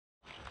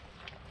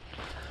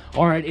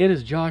All right, it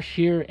is Josh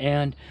here,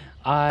 and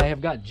I have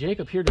got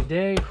Jacob here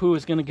today, who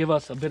is going to give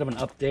us a bit of an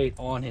update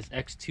on his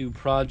X2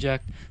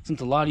 project,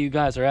 since a lot of you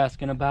guys are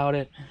asking about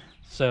it.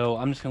 So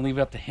I'm just going to leave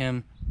it up to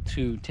him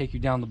to take you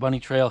down the bunny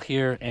trail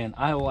here, and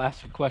I will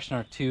ask a question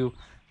or two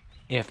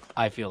if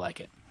I feel like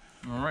it.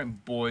 All right,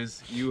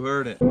 boys, you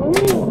heard it.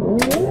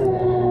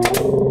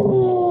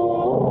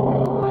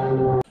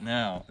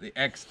 Now, the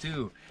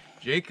X2.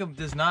 Jacob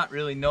does not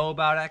really know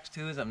about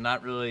X2s. I'm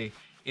not really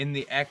in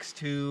the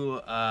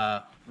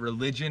X2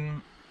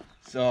 religion,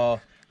 so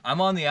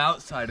I'm on the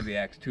outside of the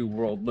X2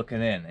 world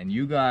looking in, and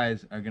you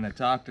guys are gonna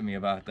talk to me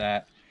about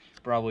that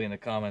probably in the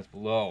comments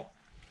below.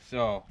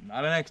 So,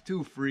 not an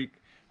X2 freak.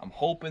 I'm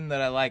hoping that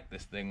I like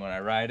this thing when I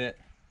ride it,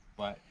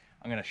 but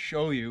I'm gonna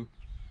show you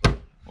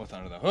what's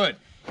under the hood.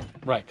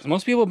 Right, because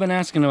most people have been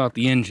asking about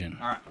the engine.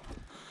 All right,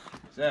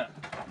 so.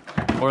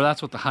 Or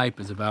that's what the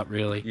hype is about,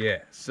 really. Yeah,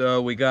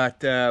 so we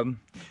got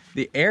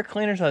the air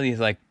cleaners are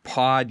these like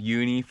pod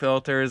uni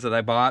filters that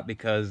I bought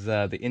because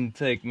the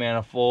intake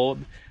manifold,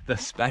 the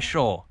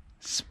special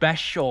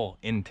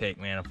intake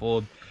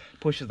manifold,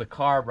 pushes the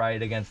carb right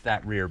against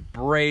that rear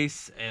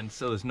brace, and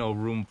so there's no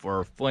room for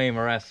a flame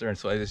arrestor, and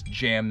so I just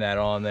jammed that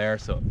on there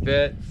so it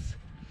fits.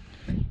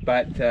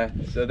 But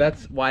so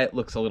that's why it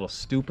looks a little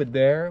stupid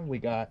there. We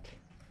got,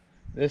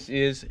 this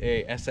is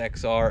a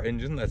SXR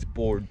engine that's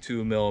bored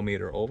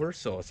 2mm over,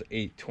 so it's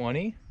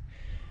 820.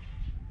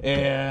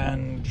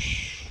 And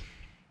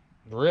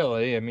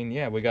really, I mean,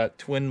 yeah, we got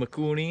twin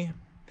Mikuni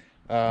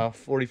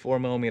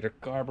 44mm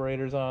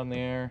carburetors on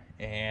there,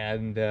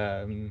 and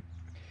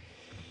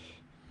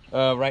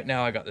right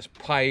now I got this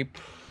pipe.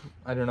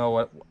 I don't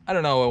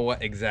know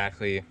what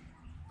exactly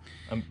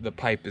the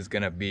pipe is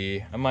gonna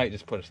be. I might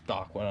just put a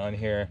stock one on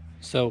here.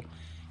 So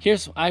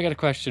I got a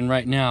question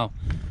right now.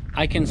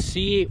 I can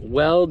see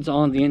welds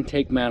on the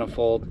intake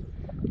manifold,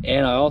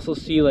 and I also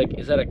see, like,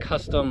 is that a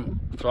custom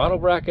throttle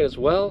bracket as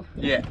well?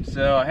 Yeah,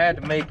 so I had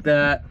to make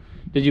that.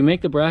 Did you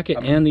make the bracket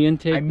and the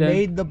intake? I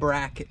made the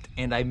bracket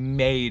and I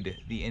made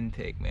the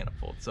intake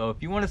manifold. So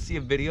if you want to see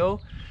a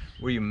video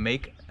where you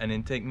make an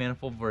intake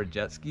manifold for a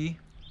jet ski,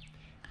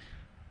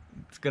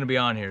 it's gonna be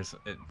on here. So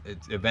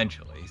it's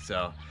eventually.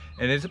 So,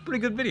 and it's a pretty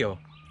good video,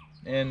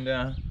 and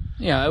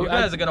yeah, you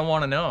guys are gonna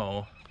want to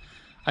know.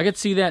 I could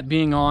see that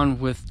being on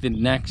with the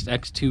next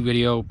X2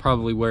 video,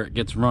 probably where it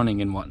gets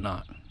running and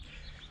whatnot.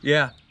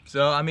 Yeah,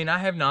 so I mean, I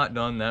have not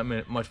done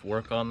that much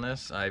work on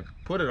this. I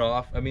put it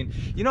off. I mean,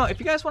 you know, if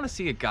you guys want to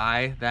see a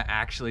guy that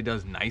actually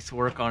does nice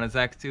work on his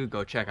X2,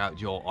 go check out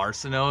Joel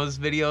Arsenault's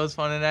videos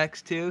on an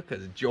X2,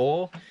 because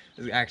Joel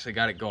has actually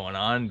got it going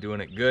on,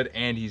 doing it good,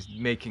 and he's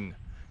making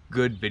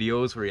good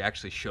videos where he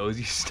actually shows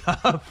you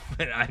stuff,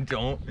 and I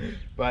don't.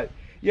 But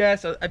yeah,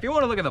 so if you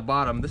want to look at the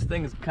bottom, this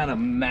thing is kind of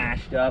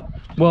mashed up.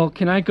 Well,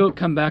 can I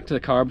come back to the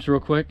carbs real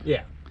quick?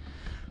 Yeah.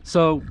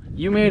 So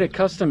you made a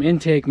custom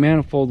intake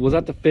manifold. Was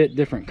that to fit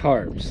different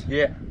carbs?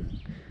 Yeah.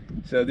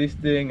 So this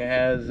thing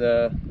has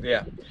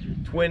yeah,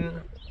 twin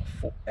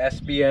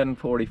SBN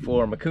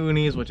 44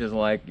 Mikunis, which is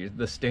like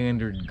the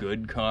standard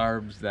good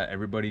carbs that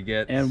everybody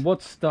gets. And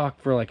what's stock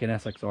for like an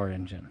SXR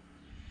engine?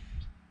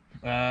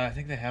 I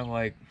think they have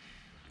like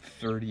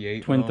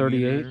 38 twin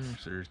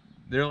 38s, or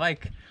they're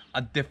like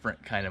a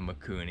different kind of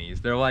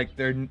Mikunis. They're like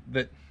they're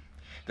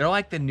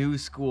like the new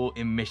school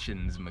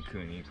emissions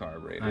Mikuni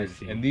carburetors. I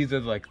see. And these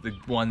are like the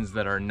ones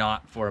that are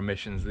not for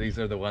emissions. These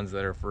are the ones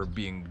that are for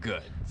being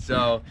good.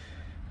 So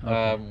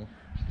okay.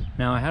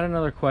 Now I had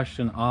another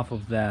question off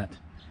of that.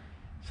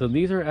 So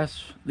these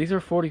are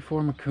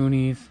 44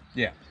 Mikunis.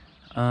 Yeah.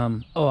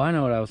 Oh, I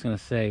know what I was gonna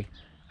say.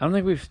 I don't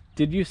think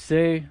did you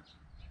say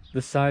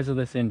the size of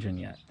this engine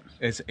yet?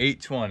 It's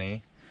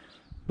 820.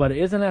 But it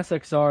is an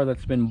SXR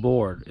that's been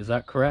bored. Is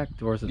that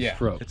correct, or is it Yeah,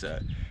 stroked? it's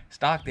a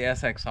stock. The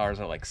SXRs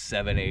are like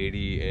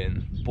 780,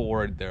 and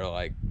bored they're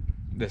like,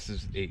 this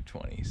is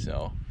 820.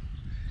 So,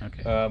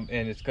 okay.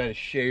 And it's got a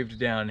shaved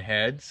down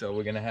head, so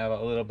we're gonna have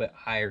a little bit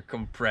higher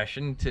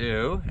compression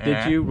too.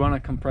 Did you run a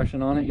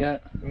compression on it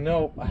yet?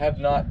 No, I have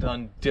not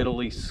done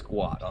diddly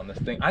squat on this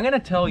thing. I'm gonna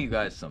tell you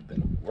guys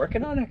something.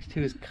 Working on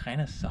X2s kind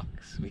of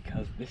sucks,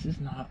 because this is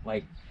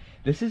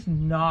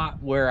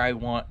not where I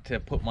want to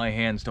put my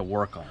hands to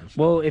work on stuff.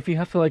 Well, if you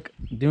have to like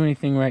do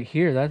anything right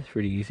here, that's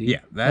pretty easy. Yeah,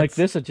 that's like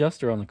this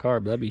adjuster on the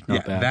carb, that'd be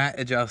not bad. That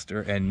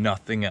adjuster and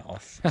nothing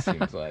else, it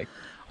seems like.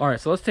 All right,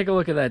 so let's take a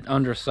look at that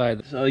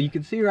underside. So you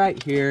can see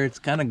right here, it's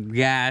kind of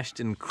gashed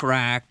and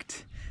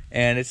cracked,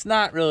 and it's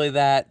not really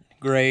that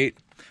great.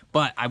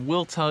 But I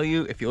will tell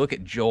you, if you look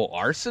at Joel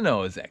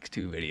Arsenault's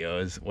X2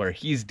 videos, where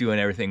he's doing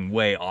everything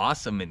way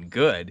awesome and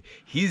good,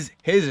 his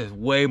is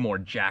way more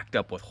jacked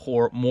up with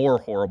more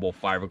horrible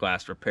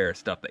fiberglass repair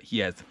stuff that he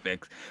has to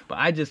fix. But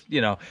I just,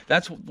 you know,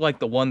 that's like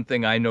the one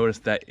thing I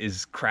noticed that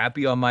is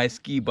crappy on my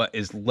ski, but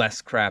is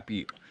less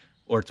crappy,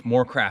 or it's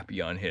more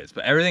crappy on his.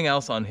 But everything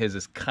else on his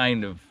is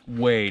kind of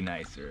way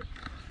nicer.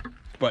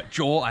 But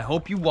Joel, I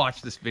hope you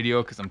watch this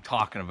video, because I'm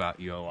talking about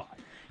you a lot.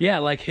 Yeah,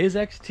 like his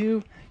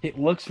X2, it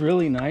looks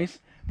really nice,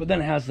 but then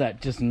it has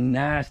that just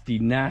nasty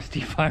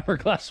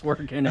fiberglass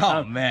work in it.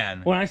 Oh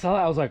man. When I saw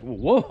that, I was like,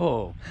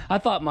 whoa. I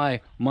thought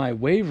my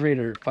Wave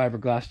Raider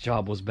fiberglass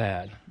job was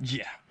bad.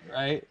 Yeah,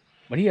 right?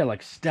 But he had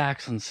like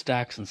stacks and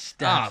stacks and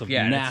stacks of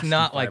yeah, and nasty it's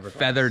not like fiberglass.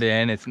 feathered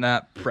in, it's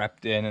not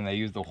prepped in, and they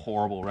use the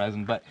horrible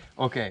resin. But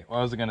okay,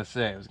 what was I gonna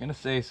say? I was gonna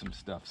say some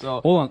stuff.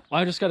 So Hold on,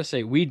 I just gotta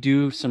say, we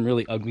do some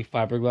really ugly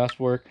fiberglass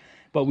work,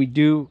 but we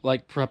do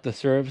like prep the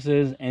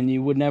surfaces, and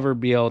you would never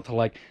be able to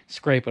like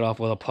scrape it off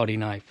with a putty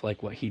knife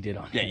like what he did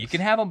on yeah, his. you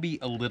can have them be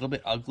a little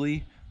bit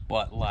ugly,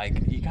 but like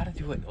you gotta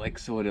do it like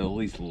so it'll at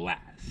least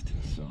last.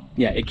 So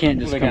Yeah, it can't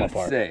just what I come gotta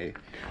apart. say.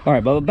 All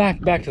right, but back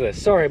to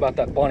this. Sorry about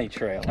that bunny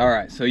trail. All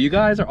right, so you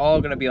guys are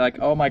all gonna be like,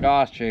 oh my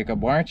gosh,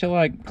 Jacob, why aren't you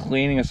like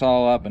cleaning us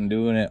all up and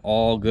doing it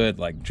all good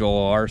like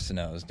Joel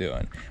Arsenault is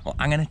doing? Well,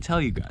 I'm gonna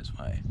tell you guys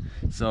why.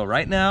 So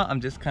right now, I'm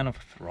just kind of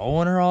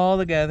throwing her all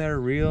together,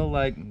 real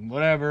like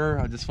whatever.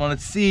 I just want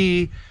to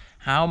see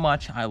how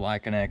much I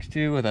like an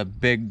X2 with a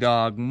big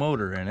dog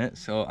motor in it,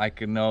 so I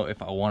can know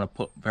if I want to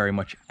put very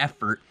much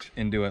effort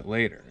into it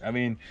later. I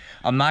mean,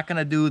 I'm not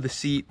gonna do the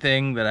seat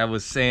thing that I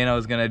was saying I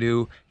was gonna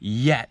do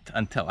yet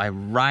until I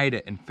ride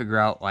it and figure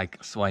out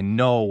like, so I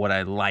know what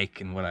I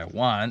like and what I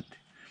want.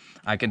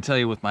 I can tell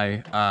you with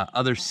my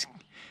other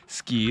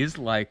skis,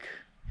 like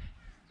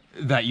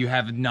that you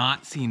have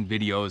not seen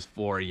videos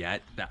for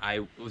yet, that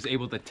I was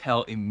able to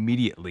tell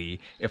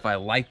immediately if I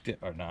liked it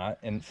or not.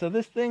 And so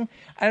this thing,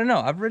 I don't know,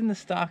 I've ridden the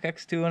stock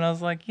X2 and I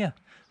was like, yeah,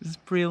 this is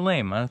pretty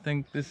lame. I don't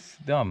think this is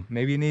dumb.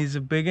 Maybe it needs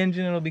a big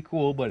engine, it'll be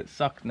cool, but it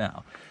sucks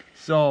now.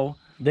 So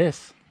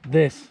This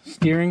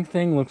steering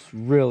thing looks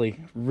really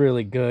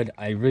good.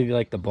 I really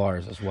like the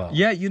bars as well.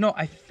 yeah, you know,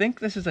 I think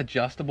this is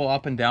adjustable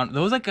up and down.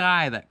 There was a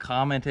guy that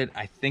commented,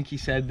 I think he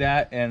said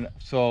that, and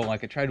so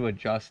like I tried to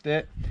adjust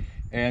it,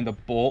 and the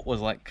bolt was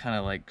like kind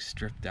of like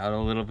stripped out a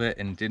little bit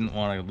and didn't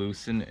want to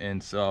loosen,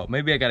 and so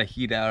maybe I gotta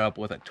heat that up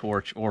with a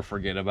torch or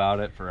forget about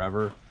it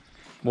forever.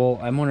 Well,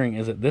 I'm wondering,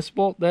 is it this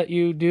bolt that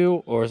you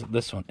do, or is it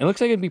this one? It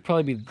looks like it'd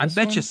probably be I this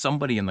bet one. you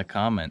somebody in the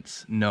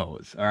comments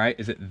knows. All right,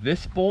 is it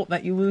this bolt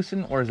that you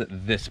loosen, or is it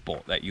this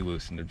bolt that you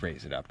loosen to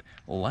raise it up?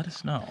 Well, let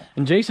us know.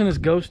 And Jason is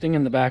ghosting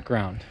in the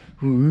background.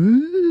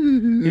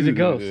 He's a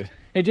ghost.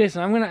 Hey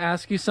Jason, I'm gonna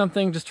ask you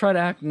something. Just try to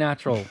act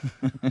natural.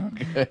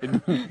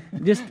 Good.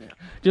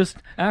 just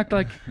act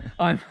like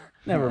I'm.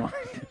 Never mind.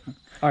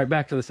 All right,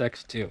 back to this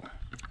X2.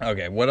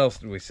 Okay, what else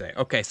did we say?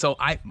 Okay, so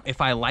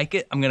if I like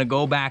it, I'm gonna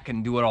go back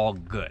and do it all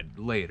good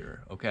later.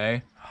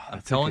 Okay,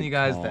 I'm telling you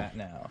guys that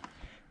now.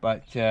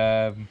 But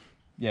yeah,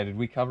 did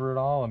we cover it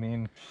all? I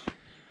mean,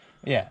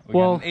 yeah, we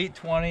got an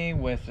 820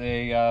 with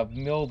a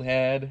milled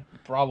head.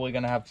 Probably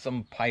gonna have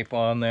some pipe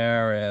on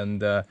there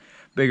and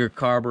bigger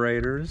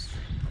carburetors.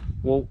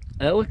 Well,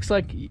 that looks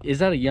like, is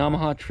that a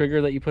Yamaha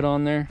trigger that you put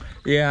on there?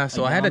 Yeah,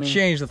 so I had to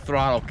change the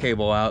throttle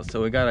cable out,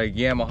 so we got a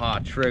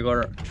Yamaha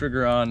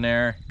trigger on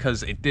there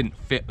because it didn't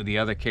fit with the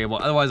other cable.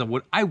 Otherwise,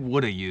 I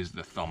would have used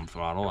the thumb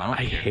throttle. I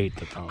hate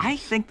the thumb. I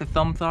think the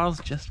thumb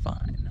throttle's just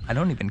fine. I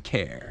don't even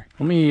care.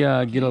 Let me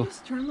get a.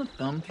 Just turn the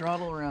thumb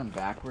throttle around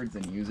backwards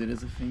and use it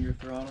as a finger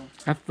throttle.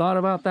 I've thought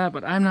about that,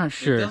 but I'm not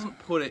sure. It doesn't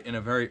put it in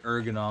a very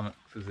ergonomic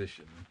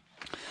position.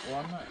 Well,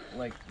 I'm not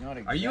not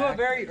exactly. Are you a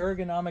very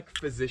ergonomic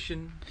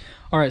physician?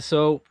 All right,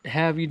 so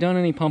have you done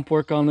any pump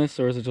work on this,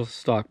 or is it just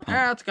stock pump?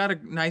 Yeah, it's got a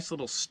nice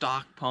little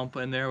stock pump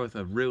in there with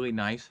a really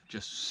nice,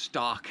 just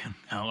stock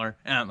impeller.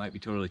 And it might be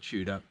totally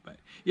chewed up, but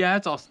yeah,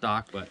 it's all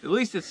stock, but at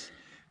least it's,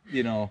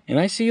 you know. And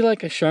I see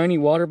like a shiny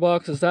water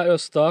box. Is that a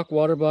stock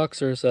water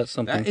box, or is that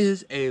something? That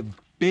is a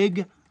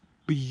big,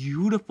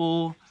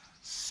 beautiful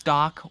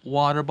stock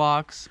water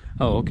box.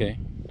 Oh, okay.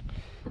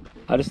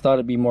 I just thought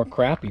it'd be more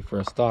crappy for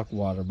a stock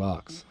water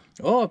box.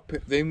 Oh,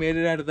 they made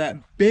it out of that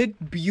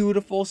big,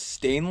 beautiful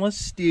stainless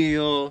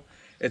steel.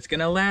 It's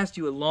gonna last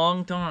you a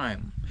long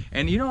time.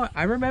 And you know what?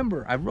 I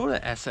remember I wrote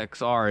an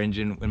SXR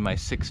engine in my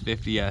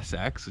 650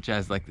 SX, which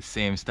has like the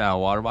same style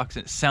water box,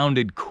 and it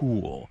sounded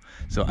cool.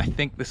 So I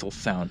think this will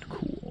sound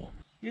cool.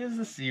 Here's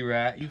the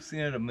C-Rat. You've seen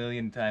it a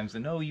million times. I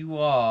know you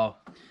all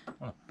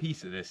want a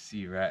piece of this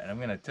C-Rat, and I'm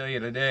gonna tell you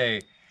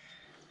today,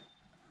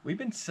 we've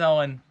been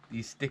selling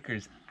these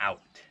stickers out.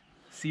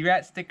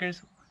 C-Rat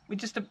stickers,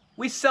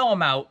 we sell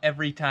them out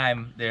every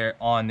time they're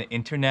on the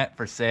internet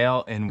for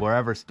sale in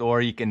wherever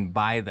store you can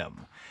buy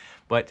them.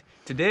 But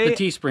today, The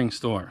Teespring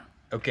store.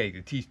 okay,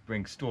 the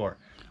Teespring store.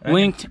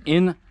 Linked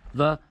in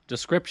the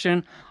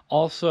description.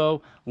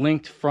 Also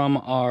linked from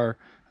our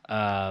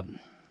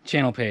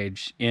channel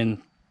page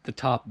in the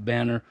top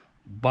banner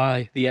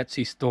by the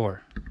Etsy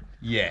store.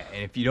 Yeah,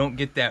 and if you don't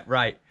get that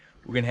right,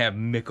 we're gonna have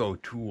Mick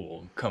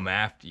O'Toole come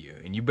after you,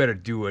 and you better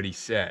do what he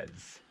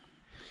says.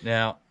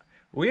 Now,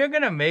 we are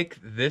gonna make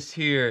this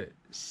here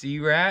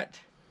C-Rat.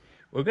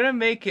 We're gonna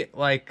make it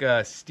like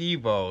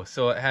Steve-O,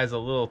 so it has a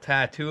little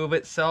tattoo of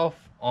itself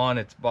on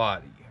its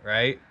body,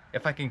 right?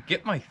 If I can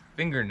get my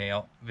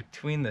fingernail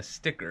between the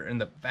sticker and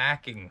the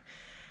backing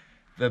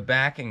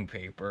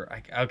paper,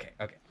 okay.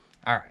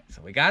 All right,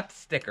 so we got the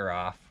sticker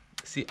off.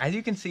 See, as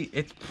you can see,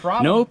 it's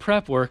probably No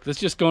prep work. That's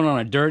just going on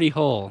a dirty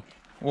hole.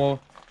 well.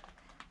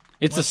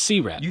 It's a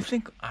C-Rat. You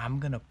think I'm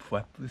gonna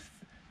prep this?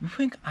 You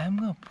think I'm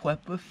gonna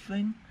prep this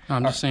thing? No,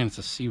 I'm just saying it's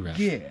a C-Rat.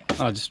 Yeah.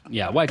 I'll just,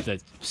 wipe the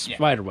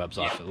spider webs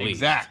off at least.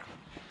 Exactly.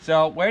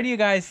 So where do you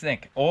guys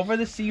think? Over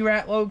the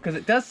C-Rat logo? Because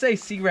it does say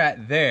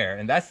C-Rat there,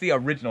 and that's the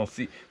original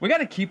C. We got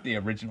to keep the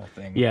original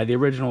thing. Yeah, the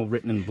original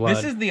written in blood.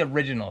 This is the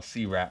original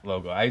C-Rat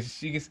logo.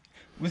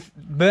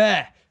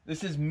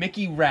 This is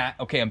Mickey Rat.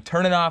 Okay, I'm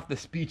turning off the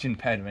speech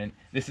impediment.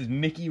 This is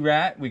Mickey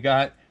Rat. We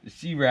got the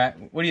C-Rat.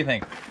 What do you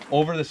think?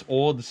 Over this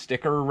old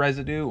sticker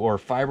residue or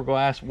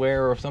fiberglass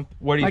wear or something?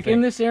 What do you think? Like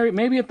in this area,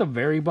 maybe at the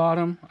very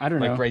bottom. I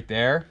don't know. Like right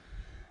there?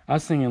 I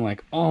was thinking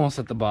like almost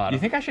at the bottom. Do you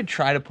think I should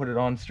try to put it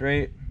on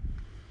straight?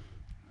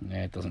 Nah,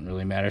 it doesn't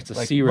really matter. It's a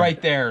Like C-Rat.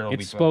 right there.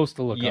 It's supposed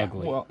to look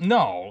ugly. Well,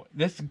 no,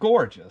 this is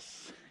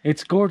gorgeous.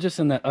 It's gorgeous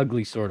in that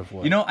ugly sort of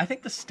way. You know, I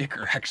think the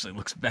sticker actually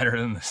looks better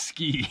than the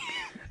ski.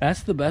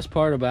 That's the best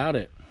part about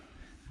it.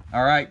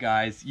 All right,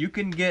 guys, you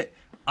can get.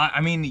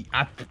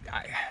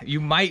 You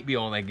might be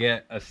able to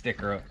get a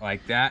sticker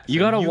like that. You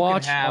gotta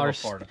watch our.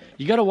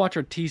 You gotta watch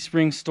our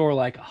Teespring store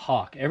like a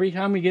hawk. Every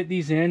time we get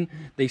these in,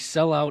 they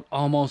sell out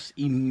almost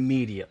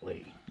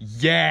immediately.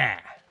 Yeah,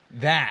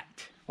 that.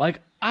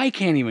 Like I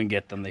can't even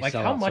get them. They like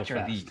sell how out much so are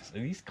fast. these?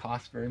 Do these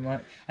cost very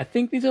much? I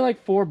think these are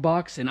like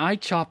 $4, and I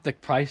chopped the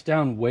price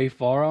down way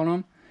far on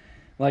them,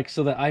 like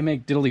so that I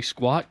make diddly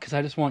squat because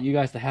I just want you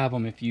guys to have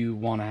them if you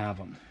want to have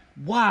them.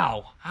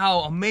 Wow,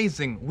 how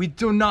amazing. We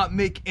do not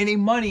make any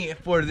money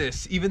for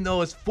this, even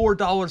though it's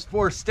 $4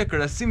 for a sticker.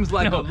 That seems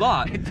like a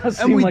lot. It does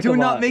and seem we like do a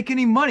not lot. make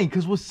any money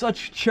because we're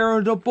such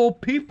charitable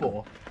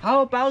people.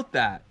 How about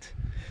that?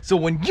 So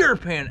when you're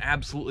paying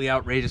absolutely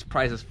outrageous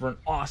prices for an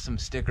awesome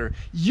sticker,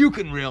 you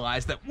can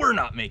realize that we're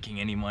not making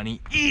any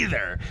money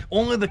either.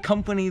 Only the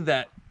company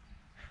that,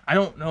 I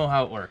don't know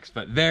how it works,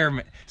 but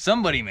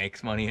somebody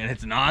makes money and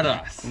it's not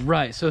us.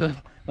 Right. So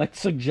like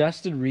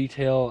suggested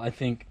retail, I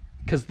think,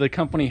 because the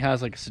company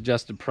has like a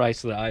suggested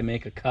price so that I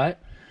make a cut,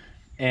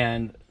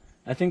 and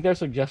I think their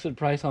suggested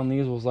price on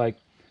these was like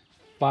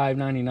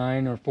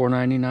 $5.99 or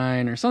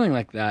 $4.99 or something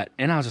like that,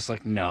 and I was just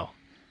like, no,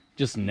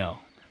 just no.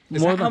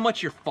 Is that how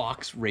much your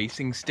Fox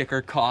Racing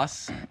sticker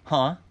costs?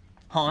 Huh?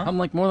 I'm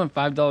like, more than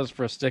 $5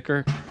 for a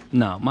sticker?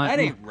 No, That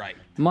ain't right.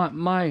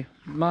 My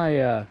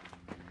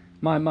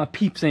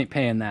peeps ain't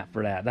paying that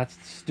for that. That's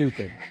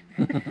stupid.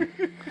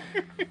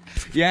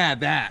 Yeah,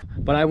 that.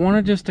 But I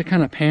wanted just to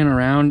kind of pan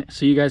around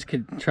so you guys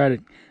could try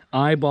to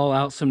eyeball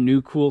out some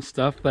new cool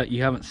stuff that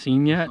you haven't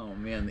seen yet. Oh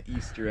man, the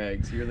Easter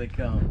eggs, here they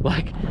come.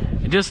 Like,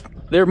 just,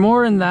 they're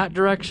more in that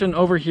direction.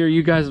 Over here,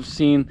 you guys have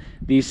seen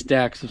these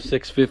stacks of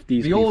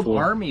 650s The old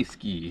before. Army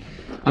ski.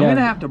 I'm Yeah,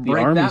 gonna have to the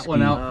break Army that one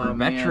ski. out for Oh,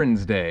 man.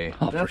 Veterans Day.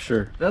 Oh, for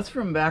sure. That's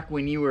from back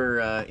when you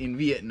were in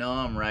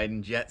Vietnam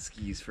riding jet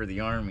skis for the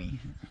Army.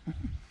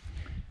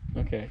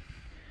 Okay.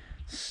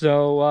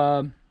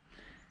 So,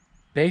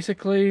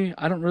 basically,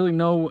 I don't really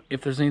know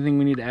if there's anything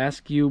we need to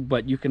ask you,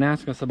 but you can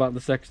ask us about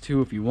this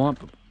X2 if you want.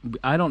 But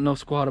I don't know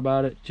squat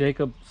about it.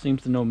 Jacob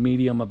seems to know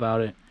medium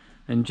about it.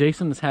 And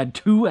Jason has had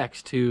 2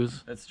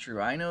 X2s. That's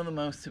true. I know the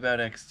most about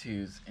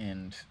X2s,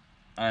 and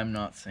I'm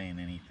not saying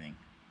anything.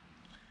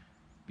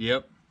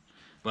 Yep.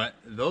 But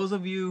those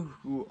of you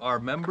who are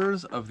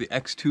members of the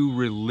X2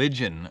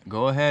 religion,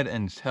 go ahead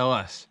and tell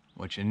us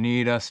what you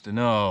need us to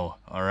know,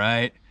 all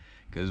right?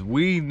 Because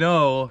we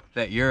know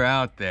that you're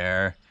out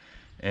there,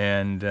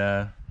 and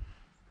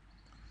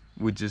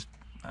we just,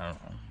 I don't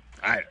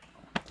know.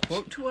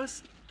 Quote to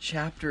us,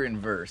 chapter and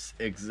verse,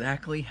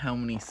 exactly how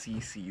many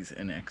cc's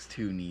an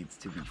X2 needs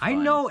to be fun. I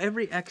know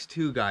every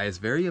X2 guy is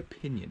very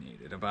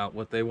opinionated about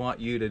what they want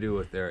you to do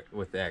with the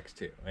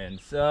X2, and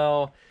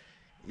so,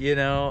 you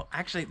know,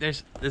 actually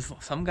there's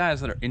some guys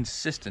that are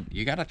insistent.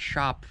 You gotta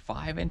chop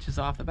 5 inches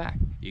off the back.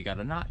 You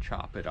gotta not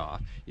chop it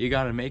off. You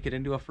gotta make it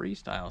into a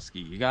freestyle ski.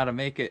 You gotta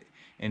make it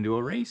into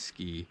a race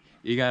ski.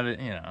 You gotta,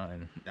 you know,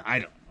 and I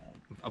don't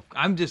know.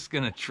 I'm just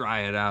gonna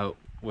try it out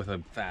with a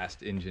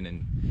fast engine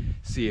and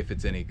see if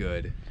it's any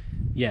good.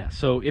 Yeah,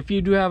 so if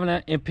you do have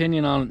an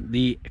opinion on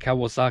the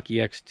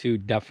Kawasaki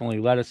X2, definitely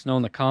let us know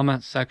in the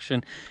comments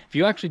section. If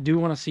you actually do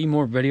want to see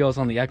more videos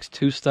on the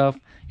X2 stuff,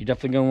 you're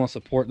definitely going to want to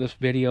support this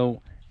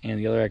video and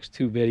the other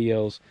X2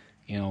 videos,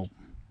 you know,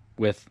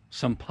 with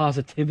some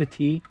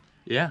positivity.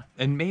 Yeah,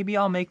 and maybe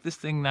I'll make this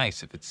thing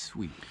nice if it's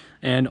sweet.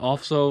 And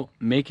also,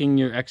 making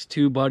your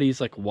X2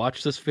 buddies like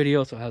watch this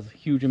video so it has a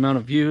huge amount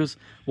of views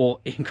will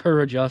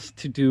encourage us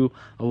to do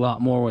a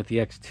lot more with the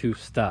X2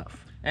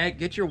 stuff. And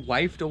get your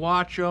wife to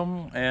watch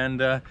them,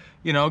 and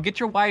you know, get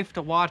your wife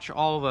to watch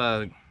all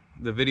the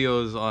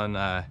videos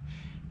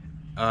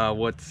on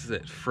what's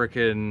it,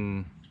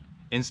 frickin'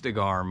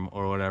 Instagram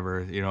or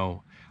whatever. You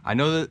know, I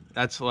know that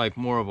that's like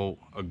more of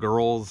a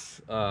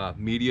girls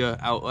media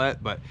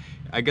outlet, but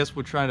I guess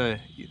we're trying to,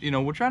 you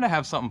know, we're trying to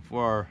have something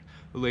for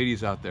the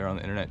ladies out there on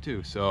the internet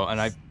too. So,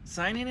 and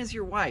sign in as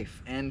your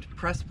wife and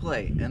press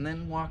play and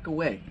then walk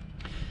away.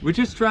 we're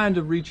just trying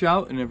to reach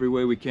out in every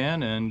way we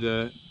can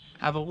and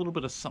have a little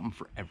bit of something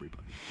for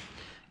everybody.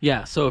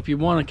 Yeah, so if you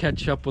want to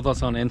catch up with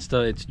us on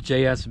Insta, it's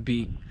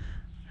JSB.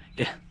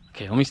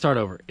 Okay, let me start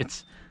over.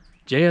 It's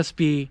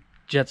JSB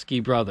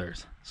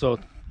JetSkiBrothers. So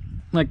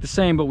like the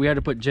same, but we had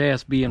to put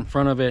JSB in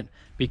front of it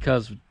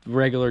because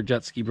regular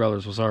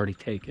JetSkiBrothers was already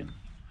taken.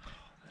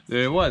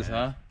 There it was,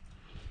 huh?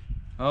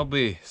 I'll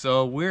be.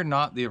 So we're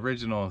not the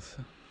originals.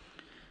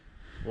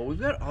 Well, we've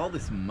got all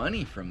this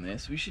money from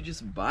this. We should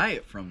just buy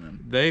it from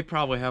them. They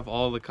probably have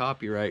all the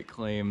copyright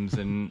claims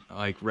and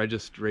like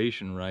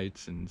registration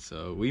rights, and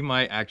so we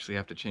might actually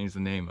have to change the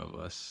name of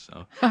us.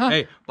 So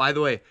hey, by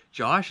the way,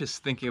 Josh is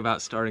thinking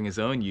about starting his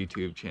own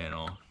YouTube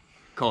channel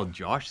called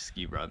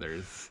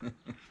JoshSkiBrothers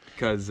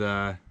because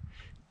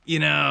you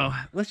know,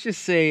 let's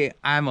just say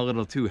I'm a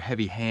little too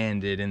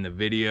heavy-handed in the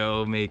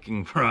video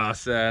making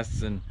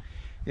process, and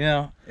you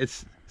know,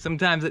 it's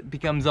sometimes it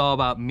becomes all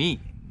about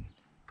me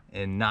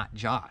and not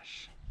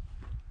Josh.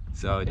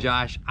 So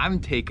Josh, I'm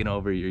taking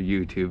over your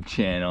YouTube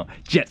channel.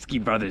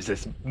 JetSkiBrothers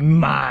is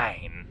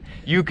mine.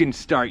 You can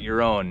start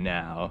your own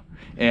now.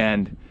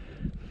 And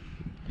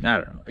I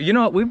don't know. You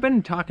know what? We've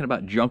been talking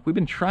about junk. We've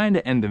been trying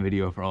to end the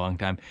video for a long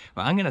time,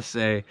 but I'm gonna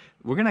say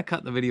we're gonna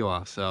cut the video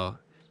off. So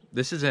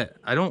this is it.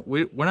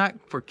 We're not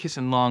for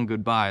kissing long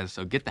goodbyes.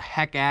 So get the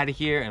heck out of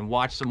here and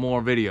watch some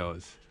more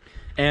videos.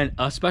 And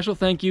a special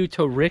thank you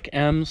to Rick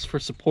M's for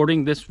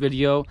supporting this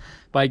video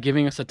by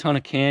giving us a ton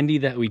of candy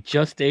that we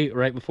just ate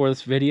right before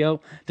this video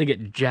to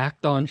get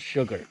jacked on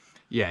sugar.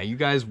 Yeah, you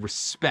guys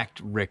respect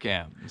Rick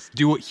M's.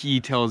 Do what he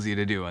tells you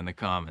to do in the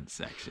comments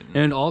section.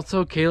 And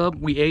also, Caleb,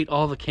 we ate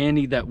all the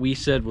candy that we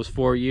said was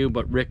for you,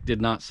 but Rick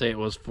did not say it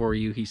was for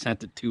you. He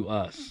sent it to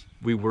us.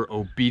 We were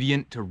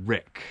obedient to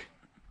Rick.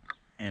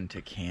 And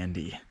to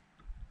Candy.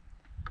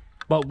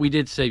 But we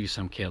did save you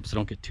some, Caleb, so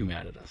don't get too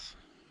mad at us.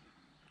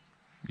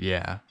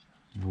 Yeah.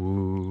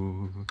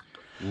 Woo.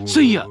 Woo.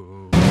 See ya!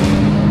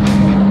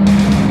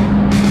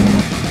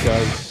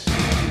 Because